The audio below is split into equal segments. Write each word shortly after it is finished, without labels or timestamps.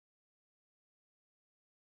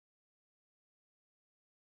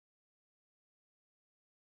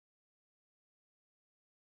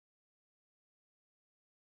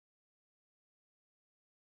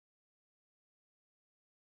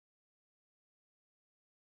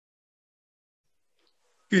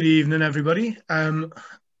Good evening, everybody, and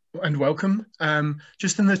welcome.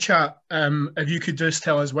 Just in the chat, if you could just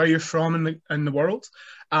tell us where you're from in the world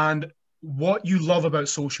and what you love about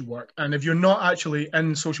social work. And if you're not actually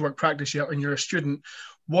in social work practice yet and you're a student,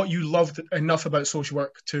 what you loved enough about social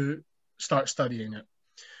work to start studying it.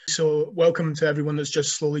 So welcome to everyone that's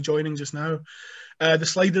just slowly joining just now. The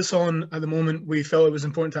slide that's on at the moment, we felt it was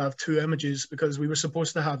important to have two images because we were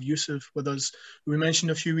supposed to have Yusuf with us, who we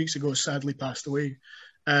mentioned a few weeks ago sadly passed away.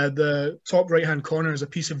 The top right-hand corner is a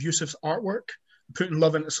piece of Yusuf's artwork, putting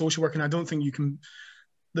love into social work, and I don't think you can,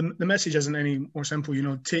 the message isn't any more simple,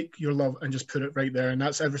 take your love and just put it right there, and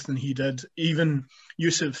that's everything he did. Even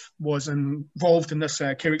Yusuf was involved in this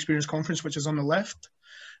care experience conference, which is on the left,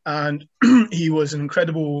 and he was an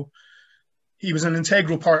integral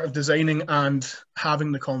part of designing and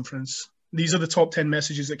having the conference. These are the top 10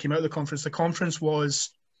 messages that came out of the conference. The conference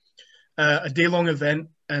was a day-long event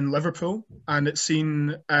in Liverpool, and it's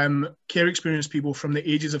seen care experience people from the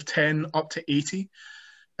ages of 10 up to 80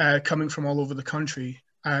 coming from all over the country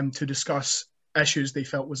to discuss issues they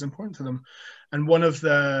felt was important to them. And one of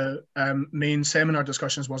the main seminar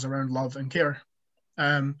discussions was around love and care.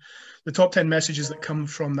 The top 10 messages that come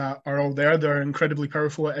from that are all there. They're incredibly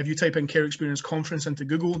powerful. If you type in care experience conference into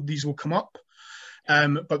Google, these will come up.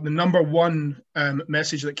 But the number one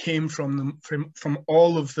message that came from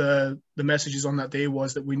all of the messages on that day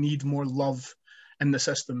was that we need more love in the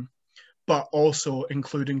system, but also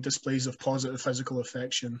including displays of positive physical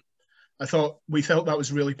affection. We felt that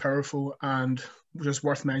was really powerful and just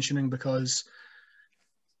worth mentioning because,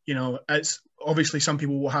 it's obviously some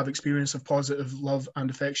people will have experience of positive love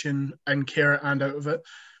and affection and care and out of it,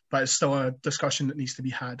 but it's still a discussion that needs to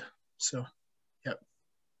be had. So, yeah, it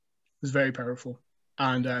was very powerful.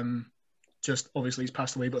 And just obviously he's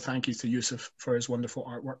passed away, but thank you to Yusuf for his wonderful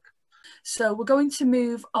artwork. So we're going to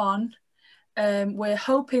move on. We're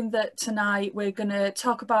hoping that tonight we're going to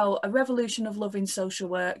talk about a revolution of love in social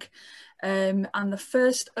work. And the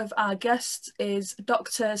first of our guests is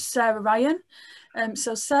Dr. Sara Ryan.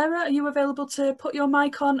 So Sarah, are you available to put your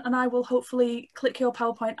mic on, and I will hopefully click your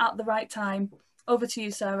PowerPoint at the right time. Over to you,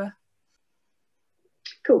 Sarah.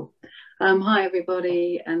 Cool. Hi,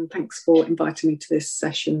 everybody, and thanks for inviting me to this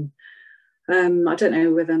session. I don't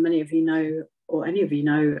know whether many of you know or any of you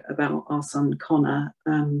know about our son Connor,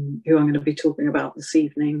 who I'm going to be talking about this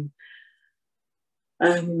evening,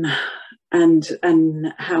 and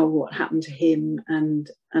how what happened to him and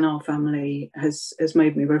our family has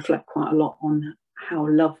made me reflect quite a lot on how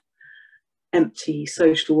love empty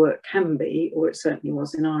social work can be, or it certainly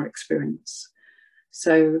was in our experience.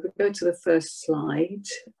 So we'll go to the first slide.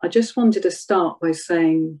 I just wanted to start by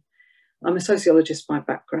saying I'm a sociologist by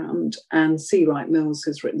background, and C. Wright Mills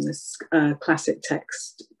has written this classic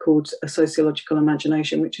text called A Sociological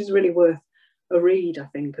Imagination, which is really worth a read, I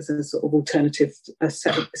think, as a sort of alternative,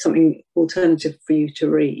 something alternative for you to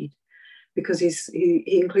read, because he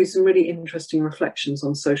includes some really interesting reflections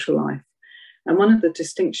on social life. And one of the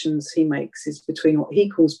distinctions he makes is between what he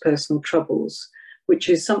calls personal troubles, which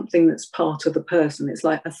is something that's part of the person. It's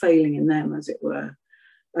like a failing in them, as it were.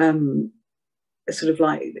 Sort of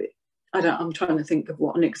like, I'm trying to think of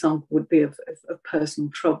what an example would be of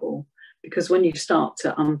personal trouble, because when you start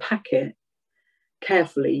to unpack it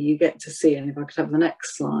carefully, you get to see, and if I could have the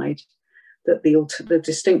next slide, that the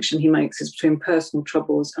distinction he makes is between personal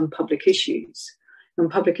troubles and public issues. And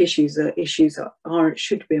public issues are issues that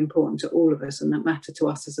should be important to all of us and that matter to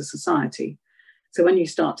us as a society. So when you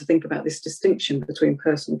start to think about this distinction between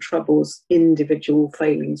personal troubles, individual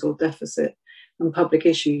failings or deficit, and public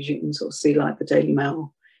issues, you can sort of see, like the Daily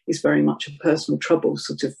Mail is very much a personal trouble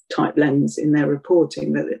sort of type lens in their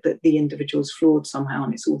reporting, that the individual's flawed somehow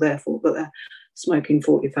and it's all their fault, that they're smoking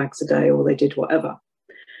 40 fags a day or they did whatever.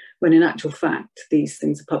 When in actual fact, these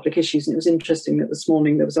things are public issues. And it was interesting that this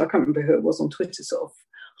morning there was, I can't remember who it was on Twitter, sort of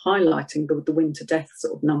highlighting the winter death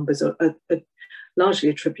sort of numbers are largely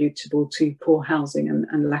attributable to poor housing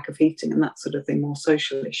and lack of heating and that sort of thing, more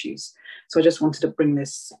social issues. So I just wanted to bring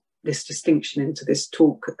this distinction into this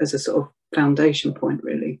talk as a sort of foundation point,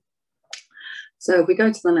 really. So if we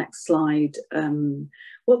go to the next slide,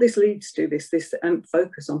 what this leads to, this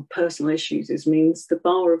focus on personal issues, means the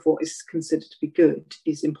bar of what is considered to be good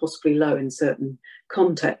is impossibly low in certain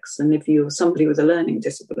contexts. And if you're somebody with a learning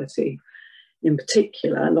disability in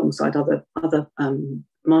particular, alongside other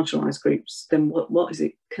marginalised groups, then what is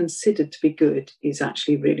it considered to be good is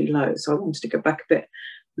actually really low. So I wanted to go back a bit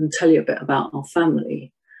and tell you a bit about our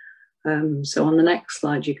family. So on the next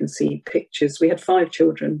slide, you can see pictures. We had 5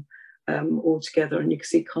 children all together, and you can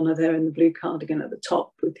see Connor there in the blue cardigan at the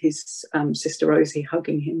top with his sister Rosie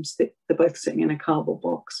hugging him. They're both sitting in a cardboard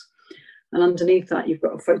box. And underneath that, you've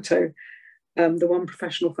got a photo, the one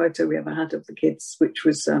professional photo we ever had of the kids, which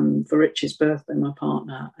was for Rich's birthday, my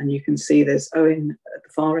partner. And you can see there's Owen at the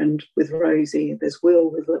far end with Rosie, there's Will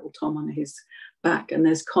with little Tom on his back, and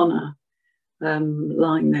there's Connor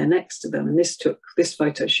lying there next to them. And this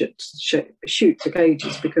photo shoot took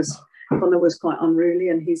ages because Connor was quite unruly,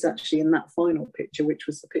 and he's actually in that final picture, which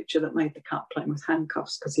was the picture that made the cut, playing with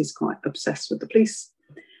handcuffs, because he's quite obsessed with the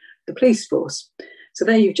police force. So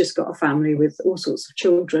there you've just got a family with all sorts of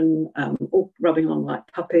children, all rubbing along like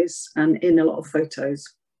puppies. And in a lot of photos,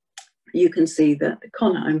 you can see that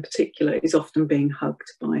Connor in particular is often being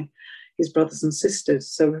hugged by his brothers and sisters.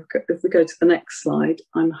 So if we go to the next slide,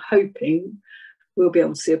 I'm hoping we'll be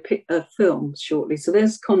able to see a film shortly. So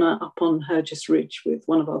there's Connor up on Hergest Ridge with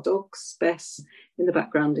one of our dogs, Bess. In the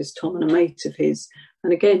background is Tom and a mate of his.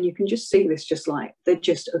 And again, you can just see this, just like they're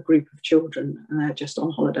just a group of children and they're just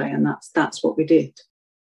on holiday, and that's what we did.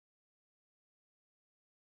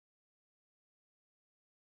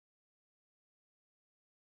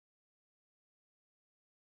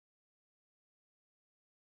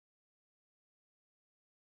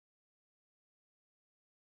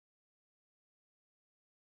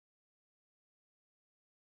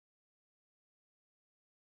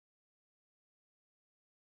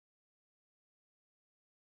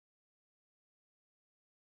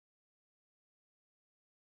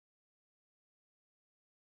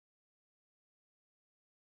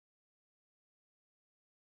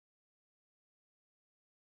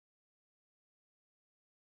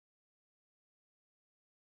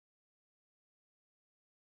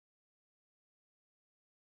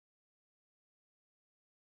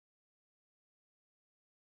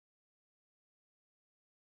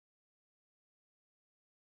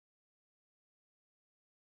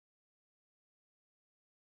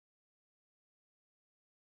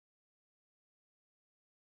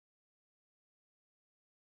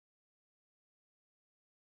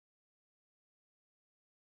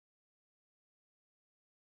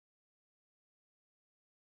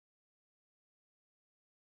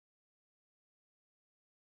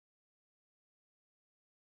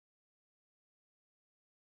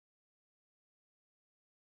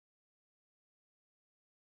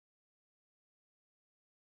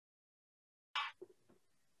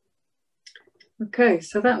 Okay,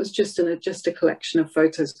 so that was just a collection of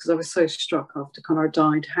photos, because I was so struck after Connor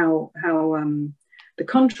died how the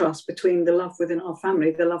contrast between the love within our family,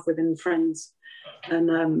 the love within friends,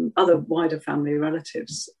 and other wider family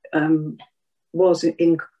relatives was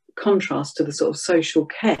in contrast to the sort of social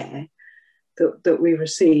care that we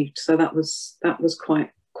received. So that was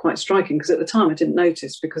quite striking, because at the time I didn't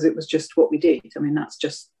notice, because it was just what we did. I mean, that's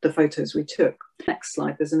just the photos we took. Next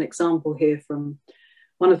slide, there's an example here from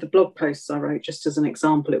one of the blog posts I wrote, just as an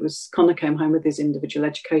example. It was Connor came home with his individual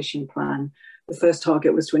education plan. The first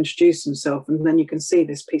target was to introduce himself. And then you can see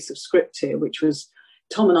this piece of script here, which was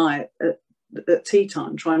Tom and I at tea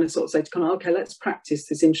time trying to sort of say to Connor, okay, let's practice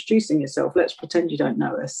this introducing yourself. Let's pretend you don't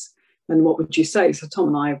know us. And what would you say? So Tom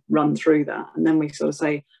and I run through that. And then we sort of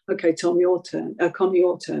say, okay, Tom, your turn. Connor,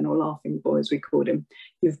 your turn, or Laughing Boy, as we called him.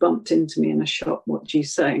 You've bumped into me in a shop. What do you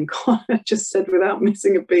say? And Connor just said, without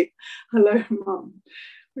missing a beat, hello, Mum,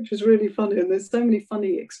 which was really funny. And there's so many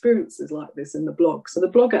funny experiences like this in the blog. So the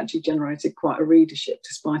blog actually generated quite a readership,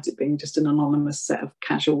 despite it being just an anonymous set of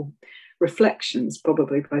casual reflections,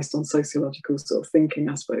 probably based on sociological sort of thinking,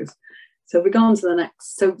 I suppose. So we go on to the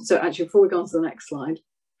next. So actually, before we go on to the next slide,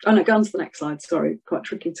 go on to the next slide, sorry, quite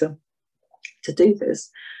tricky to do this.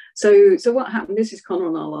 So what happened, this is Connor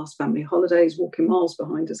on our last family holidays, walking miles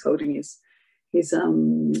behind us, holding his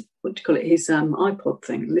iPod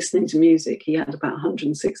thing, listening to music. He had about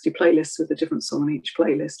 160 playlists with a different song on each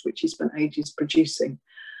playlist, which he spent ages producing.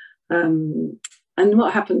 And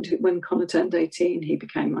what happened when Connor turned 18, he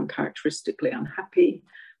became uncharacteristically unhappy,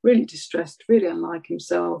 really distressed, really unlike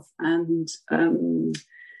himself. And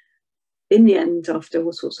in the end, after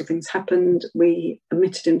all sorts of things happened, we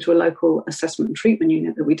admitted him to a local assessment and treatment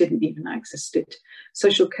unit that we didn't even know existed.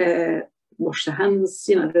 Social care, wash their hands,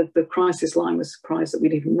 you know, the crisis line was surprised that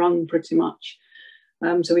we'd even rung, pretty much.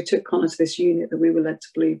 So we took Connor to this unit that we were led to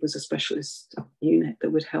believe was a specialist unit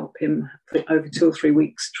that would help him for over 2 or 3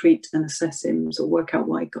 weeks, treat and assess him, so work out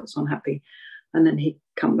why he got so unhappy. And then he'd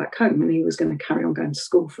come back home and he was going to carry on going to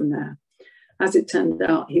school from there. As it turned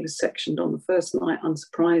out, he was sectioned on the first night,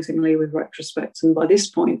 unsurprisingly, with retrospect. And by this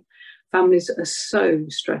point, families are so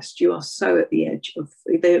stressed. You are so at the edge of,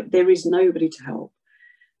 there is nobody to help.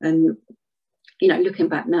 And, you know, looking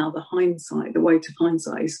back now, the weight of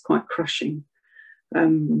hindsight is quite crushing.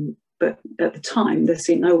 But at the time, there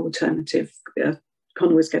seemed no alternative.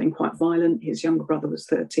 Connor was getting quite violent. His younger brother was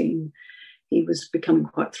 13. he was becoming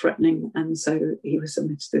quite threatening, and so he was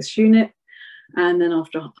submitted to this unit. And then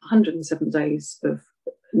after 107 days of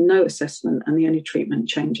no assessment and the only treatment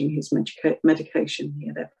changing his medication, he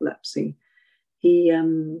had epilepsy, he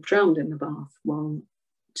drowned in the bath while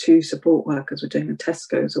 2 support workers were doing a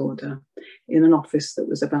Tesco's order in an office that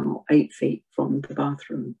was about 8 feet from the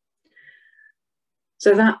bathroom.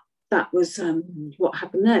 So that was what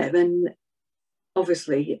happened there. Then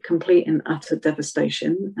obviously complete and utter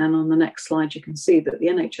devastation. And on the next slide, you can see that the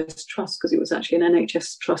NHS Trust, because it was actually an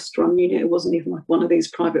NHS Trust run unit, it wasn't even like one of these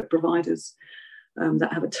private providers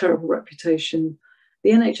that have a terrible reputation. The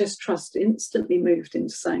NHS Trust instantly moved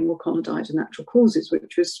into saying, well, Connor died of natural causes,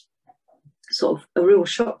 which was sort of a real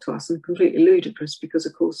shock to us and completely ludicrous, because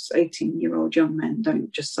of course 18-year-old young men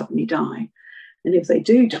don't just suddenly die. And if they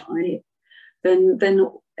do die, then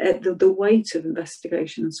the weight of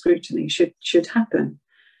investigation and scrutiny should happen.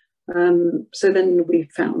 So then we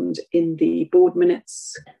found in the board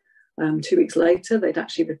minutes 2 weeks later, they'd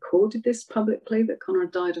actually recorded this publicly, that Connor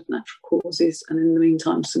had died of natural causes. And in the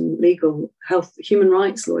meantime, some legal health, human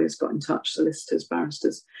rights lawyers got in touch, solicitors,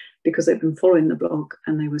 barristers, because they'd been following the blog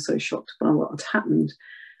and they were so shocked by what had happened.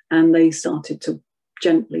 And they started to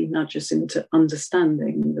gently nudge us into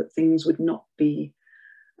understanding that things would not be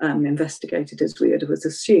investigated as we had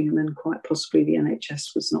assumed, and quite possibly the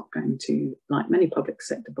NHS was not going to, like many public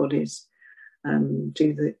sector bodies,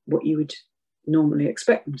 do what you would normally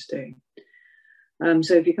expect them to do.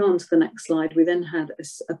 So if you go on to the next slide, we then had a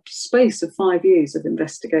space of 5 years of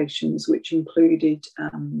investigations, which included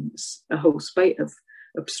a whole spate of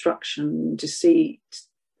obstruction, deceit,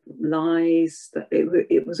 lies. That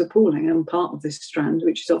it was appalling. And part of this strand,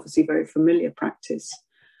 which is obviously very familiar practice,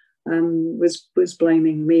 was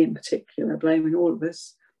blaming me in particular, blaming all of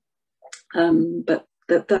us. But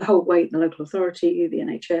the whole weight, the local authority, the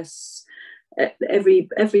NHS,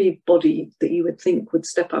 every body that you would think would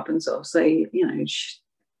step up and sort of say, you know,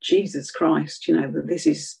 Jesus Christ, you know, that this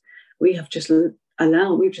is, we've just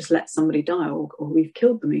let somebody die, or we've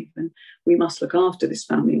killed them even. We must look after this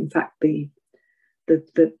family. In fact, the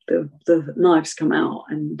knives come out,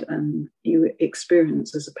 and you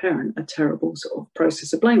experience as a parent a terrible sort of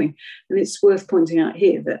process of blaming. And it's worth pointing out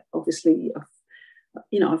here that obviously,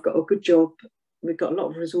 I've got a good job. We've got a lot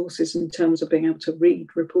of resources in terms of being able to read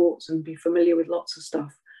reports and be familiar with lots of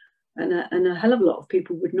stuff. And a hell of a lot of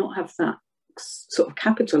people would not have that sort of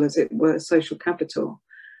capital, as it were, social capital,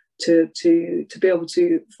 to be able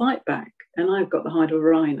to fight back. And I've got the hide of a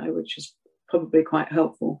rhino, which is probably quite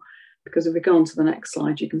helpful, because if we go on to the next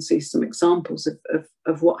slide, you can see some examples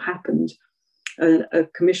of what happened. A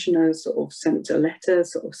commissioner sort of sent a letter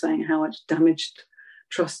sort of saying how I'd damaged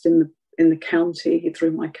trust in the county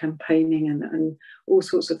through my campaigning, and all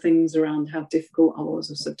sorts of things around how difficult I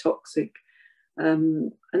was so toxic.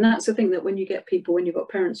 And that's the thing, that when you've got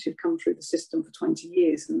parents who've come through the system for 20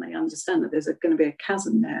 years and they understand that there's going to be a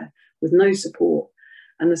chasm there with no support,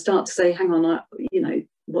 and they start to say, hang on,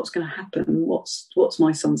 what's going to happen? What's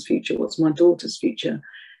my son's future? What's my daughter's future?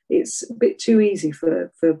 It's a bit too easy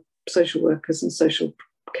for social workers and social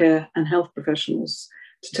care and health professionals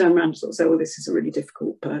to turn around and sort of say, well, this is a really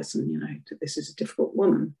difficult person, this is a difficult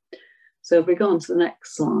woman. So if we go on to the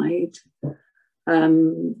next slide,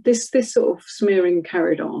 this sort of smearing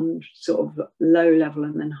carried on, sort of low level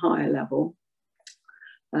and then higher level.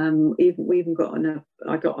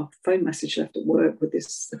 I got a phone message left at work with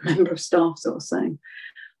this member of staff sort of saying,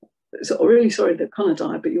 so really sorry that Connor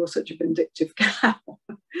died, but you're such a vindictive cow.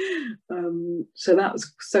 So that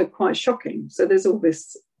was quite shocking. So there's all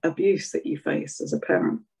this abuse that you face as a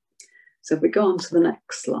parent. So if we go on to the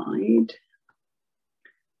next slide.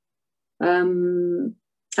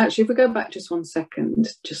 Actually, if we go back just 1 second,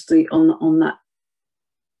 just on that.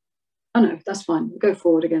 Oh no, that's fine. Go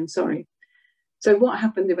forward again, sorry. So what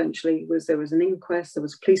happened eventually was there was an inquest, there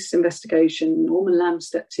was a police investigation. Norman Lamb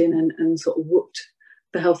stepped in and sort of whooped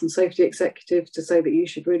the health and safety executive to say that you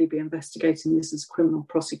should really be investigating this as criminal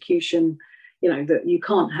prosecution. That you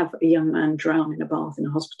can't have a young man drown in a bath in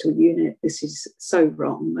a hospital unit. This is so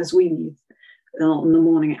wrong. As we knew on the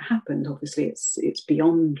morning it happened, obviously it's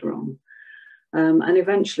beyond wrong. And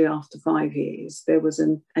eventually, after 5 years, there was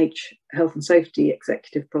an health and safety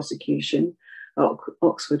executive prosecution at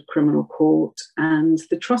Oxford Criminal Court, and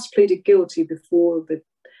the trust pleaded guilty before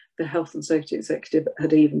the health and safety executive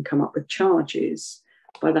had even come up with charges.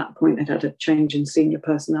 By that point, they'd had a change in senior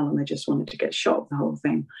personnel and they just wanted to get shot of the whole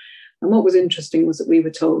thing. And what was interesting was that we were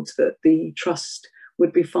told that the trust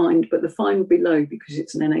would be fined, but the fine would be low because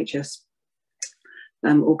it's an NHS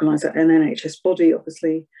organisation, an NHS body,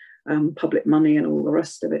 obviously, public money and all the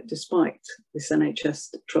rest of it, despite this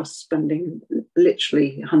NHS trust spending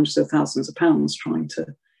literally hundreds of thousands of pounds trying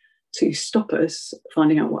to stop us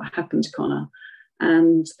finding out what happened to Connor.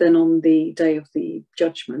 And then on the day of the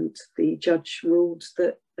judgment, the judge ruled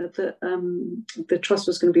that the trust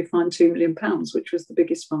was going to be fined £2 million, which was the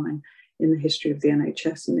biggest fine in the history of the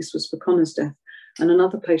NHS. And this was for Connor's death. And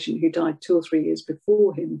another patient who died 2 or 3 years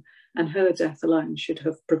before him, and her death alone should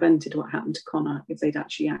have prevented what happened to Connor if they'd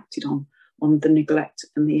actually acted on the neglect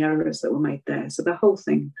and the errors that were made there. So the whole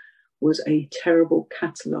thing was a terrible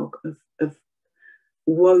catalogue of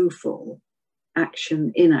woeful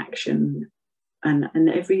action, inaction, and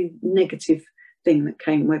every negative thing that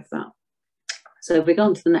came with that. So if we go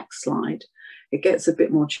on to the next slide, it gets a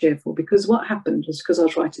bit more cheerful, because what happened was, because I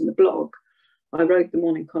was writing the blog, I wrote the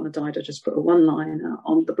morning Connor died, I just put a one-liner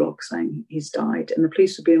on the blog saying he's died, and the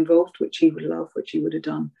police would be involved, which he would love, which he would have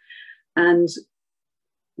done. And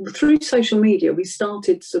through social media, we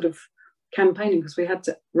started sort of campaigning, because we had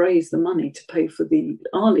to raise the money to pay for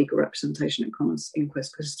our legal representation at Connor's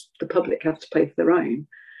inquest, because the public have to pay for their own.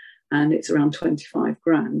 And it's around 25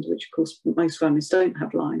 grand, which of course most families don't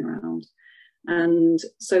have lying around. And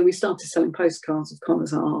so we started selling postcards of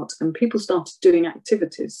Connor's art, and people started doing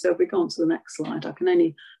activities. So if we go on to the next slide, I can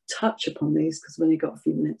only touch upon these because I've only got a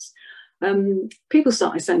few minutes. People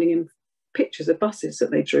started sending in pictures of buses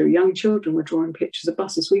that they drew. Young children were drawing pictures of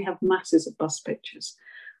buses. We have masses of bus pictures.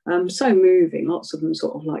 So moving, lots of them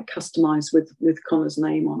sort of like customised with Connor's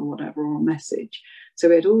name on or whatever, or a message. So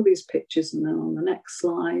we had all these pictures, and then on the next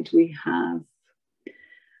slide we have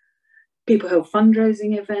people held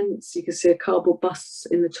fundraising events. You can see a cardboard bus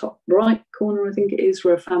in the top right corner, I think it is,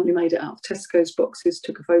 where a family made it out of Tesco's boxes,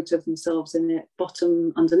 took a photo of themselves in it.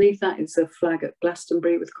 Bottom underneath that is a flag at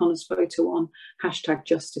Glastonbury with Connor's photo on,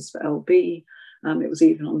 #Justice for LB. It was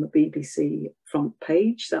even on the BBC front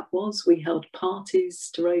page, that was. We held parties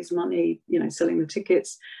to raise money, you know, selling the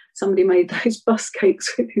tickets. Somebody made those bus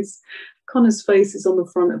cakes with Connor's face is on the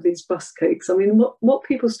front of these bus cakes. I mean, what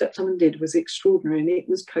people stepped up and did was extraordinary, and it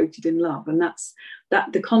was coated in love. And that's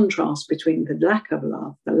the contrast between the lack of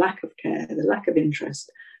love, the lack of care, the lack of interest,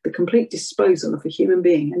 the complete disposal of a human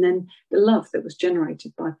being, and then the love that was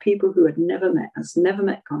generated by people who had never met us, never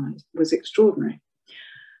met Connor, was extraordinary.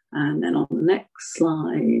 And then on the next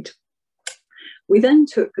slide, we then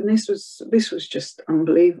took, and this was just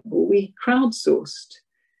unbelievable, we crowdsourced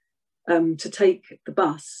to take the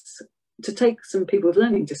bus, to take some people with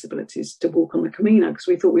learning disabilities to walk on the Camino, because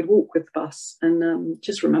we thought we'd walk with the bus and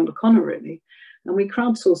just remember Connor, really. And we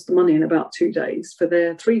crowdsourced the money in about 2 days for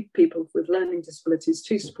their 3 people with learning disabilities,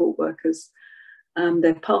 2 support workers,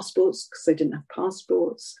 their passports, because they didn't have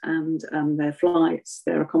passports, and their flights,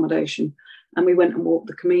 their accommodation. And we went and walked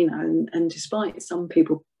the Camino. And despite some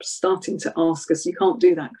people starting to ask us, you can't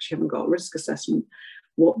do that because you haven't got a risk assessment,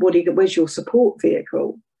 where's your support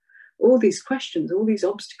vehicle? All these questions, all these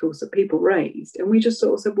obstacles that people raised. And we just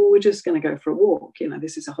sort of said, well, we're just going to go for a walk. You know,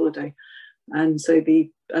 this is a holiday. And so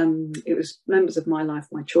it was members of My Life,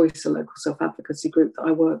 My Choice, a local self-advocacy group that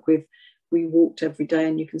I work with. We walked every day,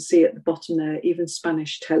 and you can see at the bottom there, even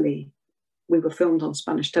Spanish telly. We were filmed on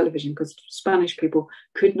Spanish television because Spanish people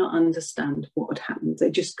could not understand what had happened. They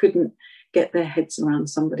just couldn't get their heads around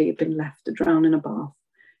somebody who'd been left to drown in a bath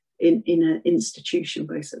in an institution,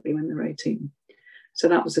 basically, when they were 18. So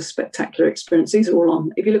that was a spectacular experience. These are all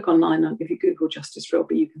on, if you look online, if you Google Justice for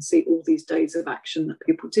LB, you can see all these days of action that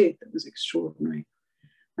people did. That was extraordinary.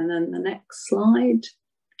 And then the next slide.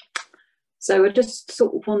 So I just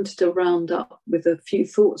sort of wanted to round up with a few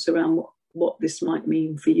thoughts around what this might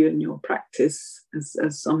mean for you and your practice,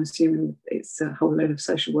 as I'm assuming it's a whole load of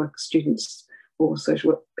social work students or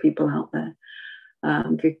social work people out there.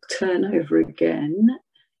 If we turn over again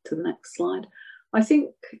to the next slide, I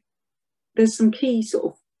think there's some key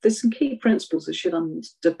principles that should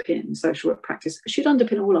underpin social work practice, should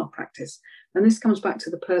underpin all our practice. And this comes back to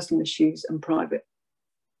the personal issues and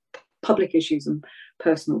public issues and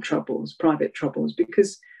personal troubles, private troubles,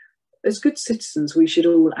 because as good citizens, we should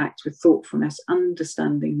all act with thoughtfulness,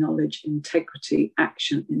 understanding, knowledge, integrity,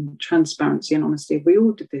 action, and transparency and honesty. If we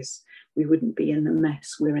all did this, we wouldn't be in the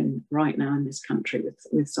mess we're in right now in this country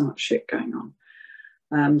with so much shit going on.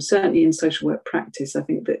 Certainly in social work practice, I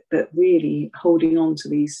think that really holding on to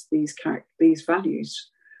these values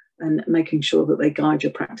and making sure that they guide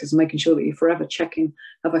your practice, and making sure that you're forever checking,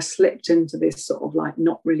 have I slipped into this sort of like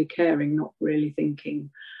not really caring, not really thinking,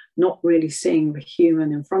 not really seeing the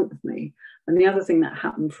human in front of me. And the other thing that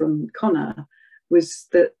happened from Connor was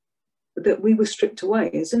that we were stripped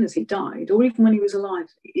away as soon as he died, or even when he was alive.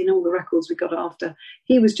 In all the records we got after,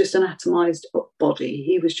 he was just an atomized body.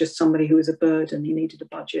 He was just somebody who was a burden. He needed a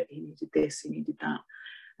budget, he needed this, he needed that.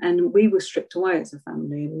 And we were stripped away as a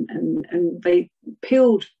family, and they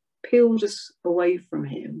peeled us away from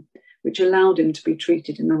him, which allowed him to be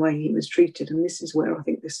treated in the way he was treated. And this is where I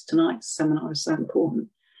think tonight's seminar is so important.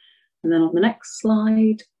 And then on the next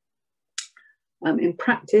slide, in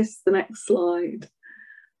practice, the next slide,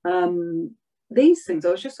 these things,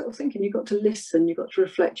 I was just sort of thinking, you've got to listen, you've got to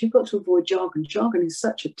reflect, you've got to avoid jargon. Jargon is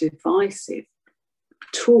such a divisive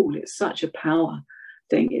tool, it's such a power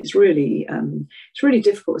thing. It's really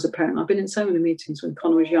difficult as a parent. I've been in so many meetings when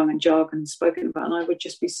Connor was young and jargon spoken about, and I would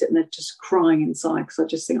just be sitting there just crying inside, because I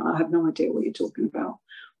just think, I have no idea what you're talking about.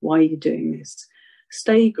 Why are you doing this?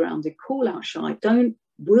 Stay grounded, call out shy. Do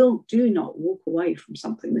not walk away from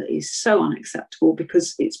something that is so unacceptable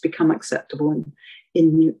because it's become acceptable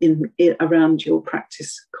in around your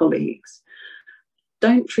practice colleagues.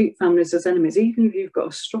 Don't treat families as enemies. Even if you've got a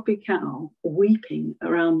stroppy cow weeping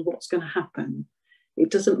around what's going to happen, it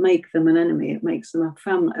doesn't make them an enemy. It makes them a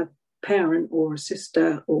parent or a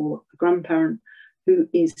sister or a grandparent who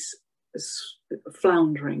is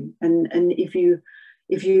floundering. And if you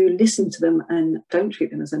listen to them and don't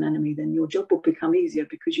treat them as an enemy, then your job will become easier,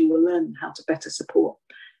 because you will learn how to better support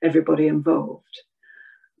everybody involved.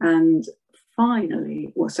 And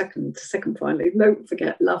finally, finally, don't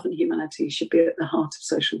forget, love and humanity should be at the heart of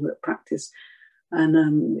social work practice.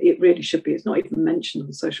 And it really should be. It's not even mentioned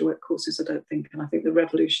on social work courses, I don't think. And I think the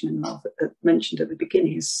revolution in love that mentioned at the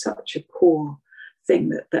beginning is such a core thing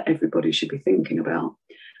that everybody should be thinking about.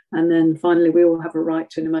 And then finally, we all have a right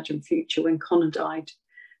to an imagined future. When Connor died,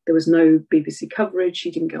 there was no BBC coverage.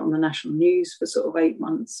 He didn't get on the national news for sort of 8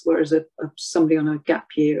 months, whereas somebody on a gap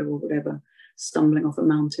year or whatever, stumbling off a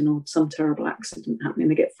mountain or some terrible accident happening,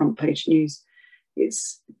 they get front page news.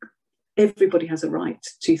 Everybody has a right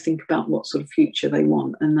to think about what sort of future they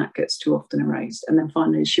want, and that gets too often erased. And then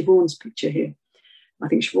finally, Siobhan's picture here. I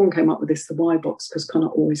think Siobhan came up with this, the why box, because Connor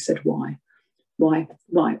always said why,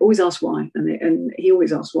 always ask why, and he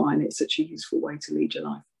always asked why, and it's such a useful way to lead your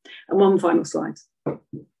life. And one final slide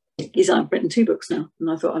is I've written 2 books now,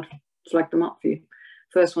 and I thought I'd flag them up for you.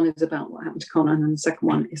 First one is about what happened to Connor, and then the second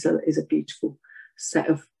one is a beautiful set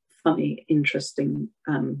of funny, interesting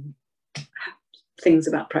things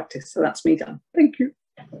about practice. So that's me done. Thank you.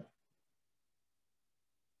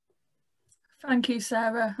 Thank you,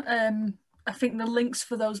 Sarah. I think the links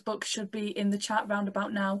for those books should be in the chat round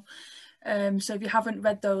about now. So if you haven't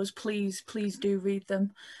read those, please do read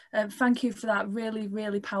them. Thank you for that. Really,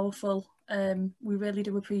 really powerful. We really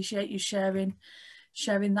do appreciate you sharing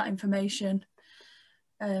that information.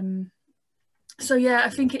 So yeah, I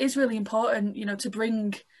think it is really important, to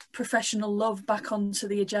bring professional love back onto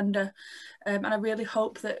the agenda. And I really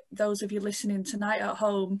hope that those of you listening tonight at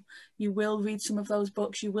home, you will read some of those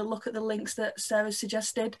books, you will look at the links that Sarah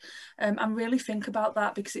suggested, and really think about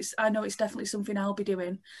that, because I know it's definitely something I'll be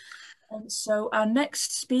doing. So our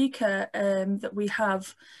next speaker that we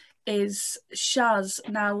have is Shaz.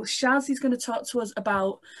 Now, Shaz is going to talk to us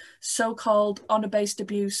about so-called honour-based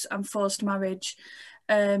abuse and forced marriage.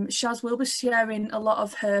 Shaz will be sharing a lot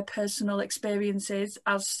of her personal experiences,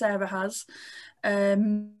 as Sarah has.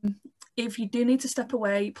 If you do need to step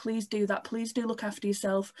away, please do that. Please do look after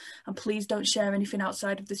yourself, and please don't share anything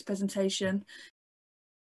outside of this presentation.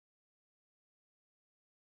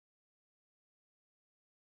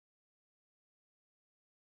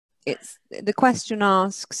 The question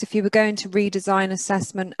asks, if you were going to redesign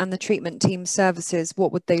assessment and the treatment team services,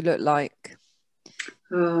 what would they look like?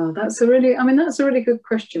 Oh, that's a really good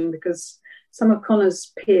question, because some of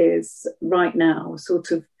Connor's peers right now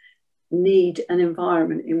sort of need an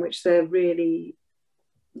environment in which they're really,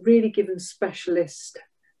 really given specialist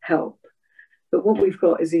help. But what we've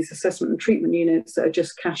got is these assessment and treatment units that are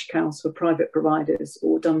just cash cows for private providers,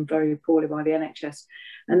 or done very poorly by the NHS.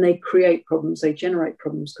 And they create problems, they generate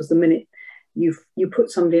problems, because the minute you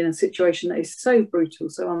put somebody in a situation that is so brutal,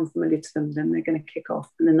 so unfamiliar to them, then they're going to kick off,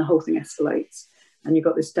 and then the whole thing escalates, and you've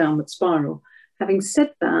got this downward spiral. Having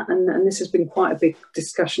said that, and this has been quite a big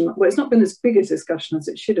discussion, well, it's not been as big a discussion as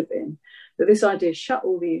it should have been, but this idea, shut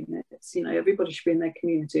all the units, everybody should be in their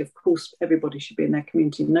community. Of course, everybody should be in their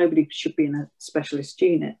community. Nobody should be in a specialist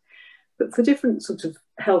unit. But for different sorts of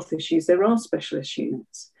health issues, there are specialist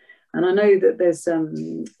units. And I know that there's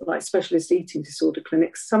like specialist eating disorder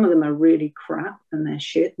clinics. Some of them are really crap and they're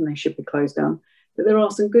shit and they should be closed down. But there are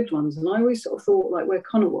some good ones. And I always sort of thought, like where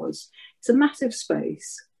Connor was, it's a massive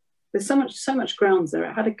space. There's so much grounds there.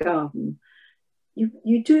 It had a garden.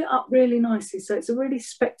 You do it up really nicely. So it's a really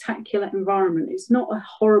spectacular environment. It's not a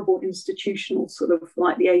horrible institutional sort of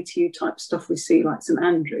like the ATU type stuff we see like St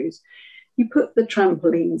Andrews. You put the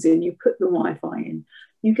trampolines in, you put the Wi-Fi in,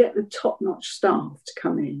 you get the top-notch staff to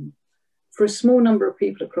come in for a small number of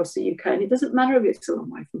people across the UK, and it doesn't matter if it's a long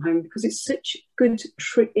way from home, because it's such good,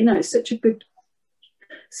 it's such a good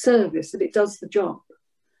service that it does the job.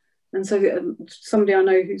 And so somebody I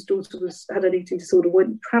know whose daughter had an eating disorder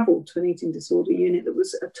travelled to an eating disorder unit that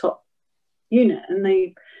was a top unit, and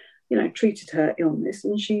they, treated her illness,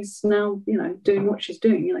 and she's now, doing what she's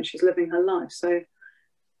doing. She's living her life. So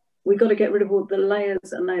we got to get rid of all the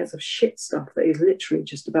layers and layers of shit stuff that is literally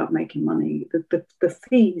just about making money. The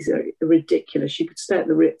fees are ridiculous. You could stay at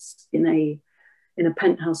the Ritz in a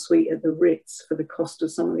penthouse suite at the Ritz for the cost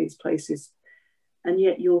of some of these places, and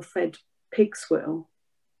yet you're fed pig swill.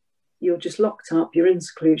 You're just locked up, you're in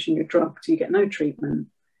seclusion, you're drugged, you get no treatment.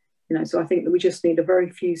 So I think that we just need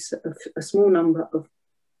a small number of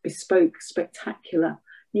bespoke, spectacular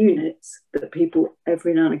units that people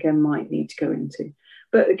every now and again might need to go into.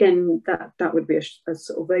 But again, that would be a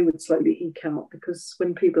sort of, they would slowly eke out, because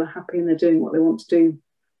when people are happy and they're doing what they want to do,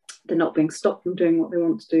 they're not being stopped from doing what they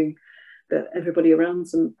want to do, that everybody around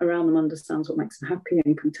them understands what makes them happy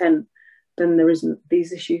and content, then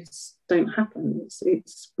these issues don't happen.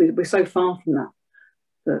 We're so far from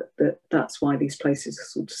that's why these places are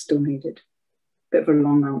sort of still needed. Bit of a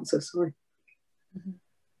long answer, sorry.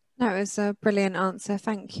 That was a brilliant answer,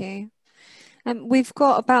 thank you. We've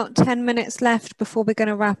got about 10 minutes left before we're going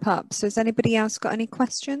to wrap up. So has anybody else got any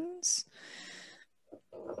questions?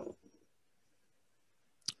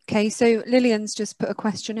 Okay, so Lillian's just put a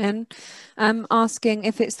question in, asking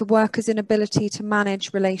if it's the worker's inability to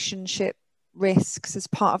manage relationship risks as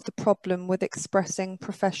part of the problem with expressing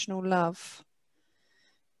professional love.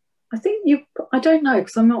 I think I don't know,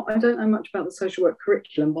 because I don't know much about the social work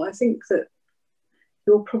curriculum, but I think that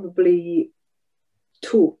you're probably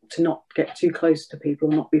taught to not get too close to people,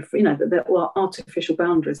 not be, that artificial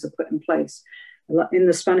boundaries are put in place. In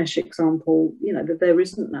the Spanish example, that there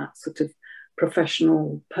isn't that sort of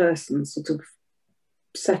professional person sort of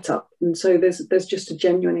setup, and so there's just a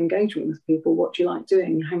genuine engagement with people. What do you like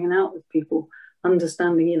doing? Hanging out with people,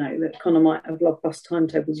 understanding, that Connor might have loved bus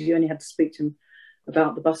timetables. You only had to speak to him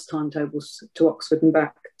about the bus timetables to Oxford and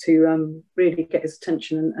back to really get his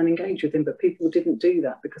attention and engage with him. But people didn't do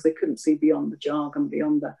that because they couldn't see beyond the jargon,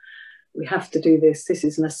 beyond we have to do this. This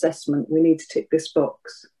is an assessment. We need to tick this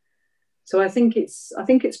box. So I think it's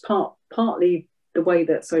partly the way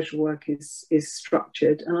that social work is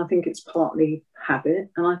structured, and I think it's partly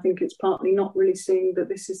habit, and I think it's partly not really seeing that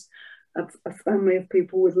this is a family of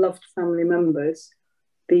people with loved family members.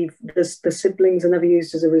 The siblings are never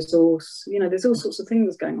used as a resource. There's all sorts of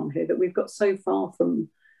things going on here that we've got so far from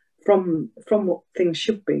what things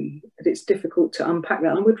should be that it's difficult to unpack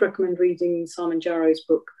that. And I would recommend reading Simon Jarrow's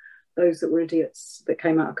book, Those That Were Idiots, that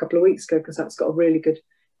came out a couple of weeks ago, because that's got a really good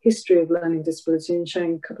history of learning disability and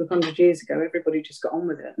showing a couple of 100 years ago everybody just got on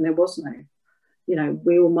with it, and there was no,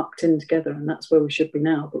 we all mucked in together, and that's where we should be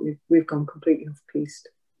now, but we've gone completely off piste.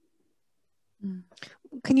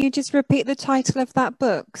 Can you just repeat the title of that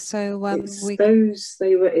book? So Those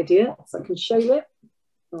They Were Idiots. I can show you it.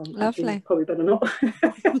 Lovely. Probably better not.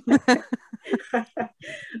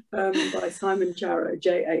 By Simon Jarrow,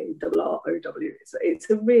 Jarrow. It's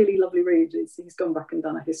a really lovely read. He's gone back and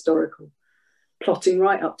done a historical plotting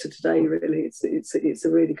right up to today, really. It's a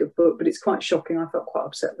really good book, but it's quite shocking. I felt quite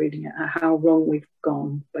upset reading it, at how wrong we've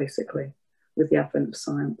gone, basically, with the advent of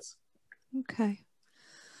science. Okay.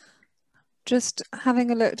 Just having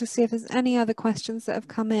a look to see if there's any other questions that have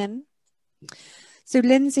come in. So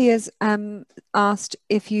Lindsay has asked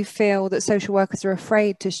if you feel that social workers are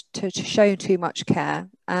afraid to show too much care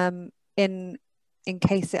in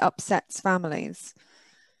case it upsets families.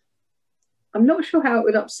 I'm not sure how it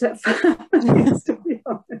would upset families, to be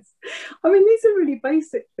honest. I mean, these are really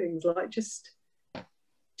basic things, like just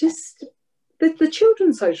the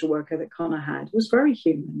children's social worker that Connor had was very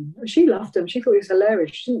human. She loved him. She thought he was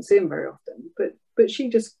hilarious. She didn't see him very often, but she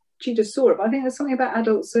just saw it. But I think there's something about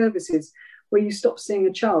adult services where you stop seeing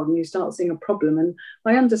a child and you start seeing a problem. And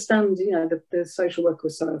I understand, the social worker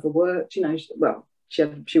was so overworked.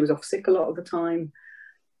 She was off sick a lot of the time.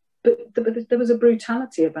 But there was a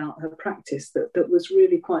brutality about her practice that was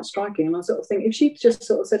really quite striking. And I sort of think, if she just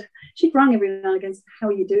sort of said, she'd rang every now and again, how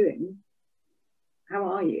are you doing? How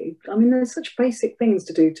are you? I mean, there's such basic things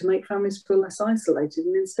to do to make families feel less isolated.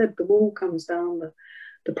 And instead, the wall comes down,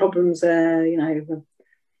 the problems there,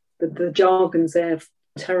 the jargon's there,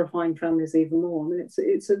 terrifying families even more. I mean,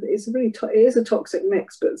 it is a toxic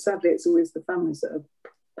mix, but sadly, it's always the families that are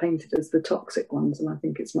painted as the toxic ones. And I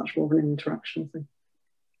think it's much more of an interaction thing.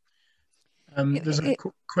 There's a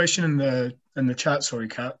question in the chat, sorry,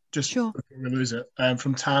 Kat, just sure. Before we lose it,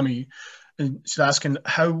 from Tammy. And she's asking,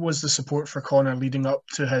 how was the support for Connor leading up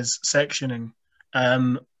to his sectioning?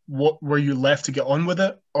 what were you left to get on with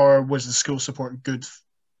it, or was the school support good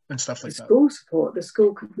and stuff like that? School support, the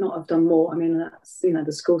school could not have done more. I mean, that's, you know,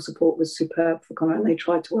 the school support was superb for Connor, and they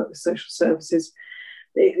tried to work with social services.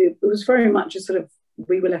 It was very much a sort of,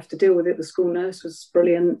 we were left to deal with it. The school nurse was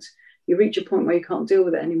brilliant. You reach a point where you can't deal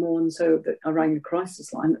with it anymore, and so I rang the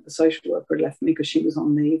crisis line that the social worker had left me because she was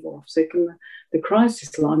on leave or off sick, and the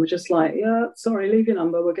crisis line was just like, yeah, sorry, leave your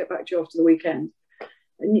number, we'll get back to you after the weekend.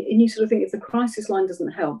 And you sort of think, if the crisis line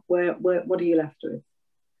doesn't help, what are you left with?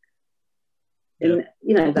 And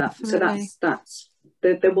you know that. Definitely. So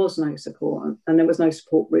there was no support, and there was no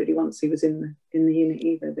support really once he was in the unit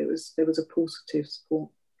either. There was a positive support.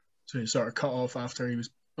 So he sort of cut off after he was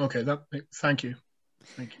okay. Thank you.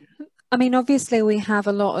 I mean, obviously we have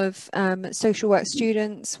a lot of social work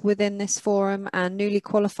students within this forum and newly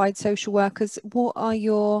qualified social workers. What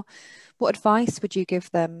advice would you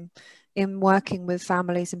give them in working with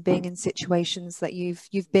families and being in situations that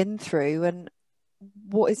you've been through, and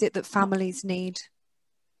what is it that families need?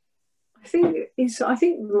 I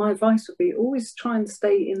think my advice would be always try and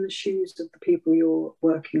stay in the shoes of the people you're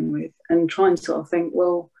working with, and try and sort of think,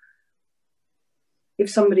 well, if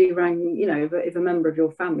somebody rang, you know, if a member of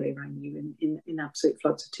your family rang you in absolute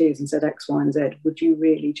floods of tears and said X, Y, and Z, would you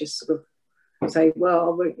really just sort of say,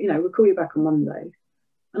 well, we'll call you back on Monday?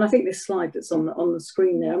 And I think this slide that's on the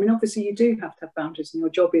screen there, I mean, obviously you do have to have boundaries, and your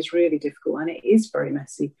job is really difficult and it is very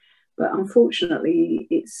messy. But unfortunately,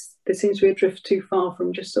 there seems to be a drift too far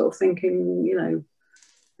from just sort of thinking, you know,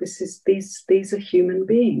 these are human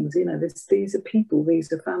beings, you know, these are people,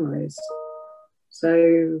 these are families.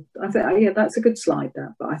 So I think, yeah, that's a good slide,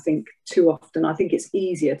 that. But I think too often, I think it's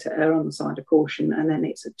easier to err on the side of caution, and then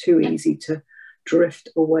it's too easy to drift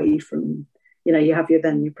away from, you know, you have your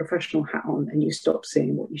professional hat on and you stop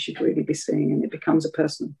seeing what you should really be seeing, and it becomes a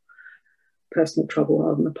personal trouble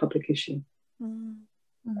rather than a public issue.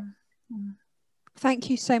 Thank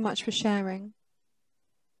you so much for sharing.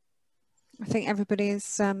 I think everybody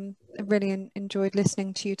has really enjoyed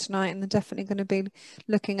listening to you tonight, and they're definitely going to be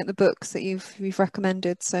looking at the books that you've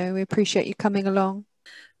recommended. So we appreciate you coming along.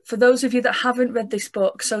 For those of you that haven't read this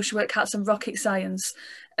book, Social Work Cats and Rocket Science,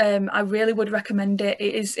 I really would recommend it.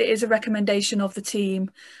 It is a recommendation of the team,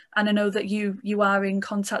 and I know that you are in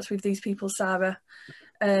contact with these people, Sarah.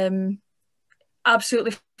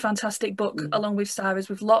 Absolutely fantastic book, along with Sarah's,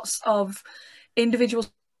 with lots of individual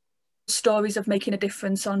stories of making a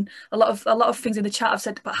difference. On a lot of things in the chat I've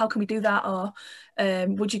said, but how can we do that, or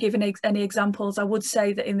would you give any examples? I would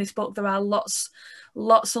say that in this book there are lots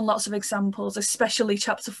and lots of examples, especially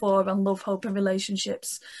chapter 4 on love, hope and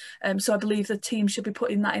relationships. So I believe the team should be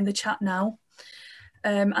putting that in the chat now.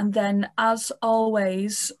 And then, as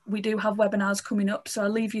always, we do have webinars coming up, so I'll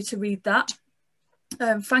leave you to read that.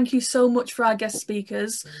 Thank you so much for our guest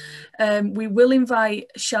speakers. We will invite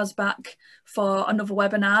Shaz back for another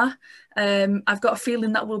webinar. I've got a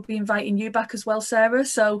feeling that we'll be inviting you back as well, Sarah.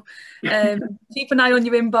 So keep an eye on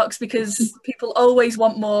your inbox, because people always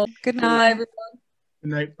want more. Good night. Bye, everyone. Good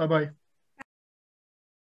night. Bye-bye.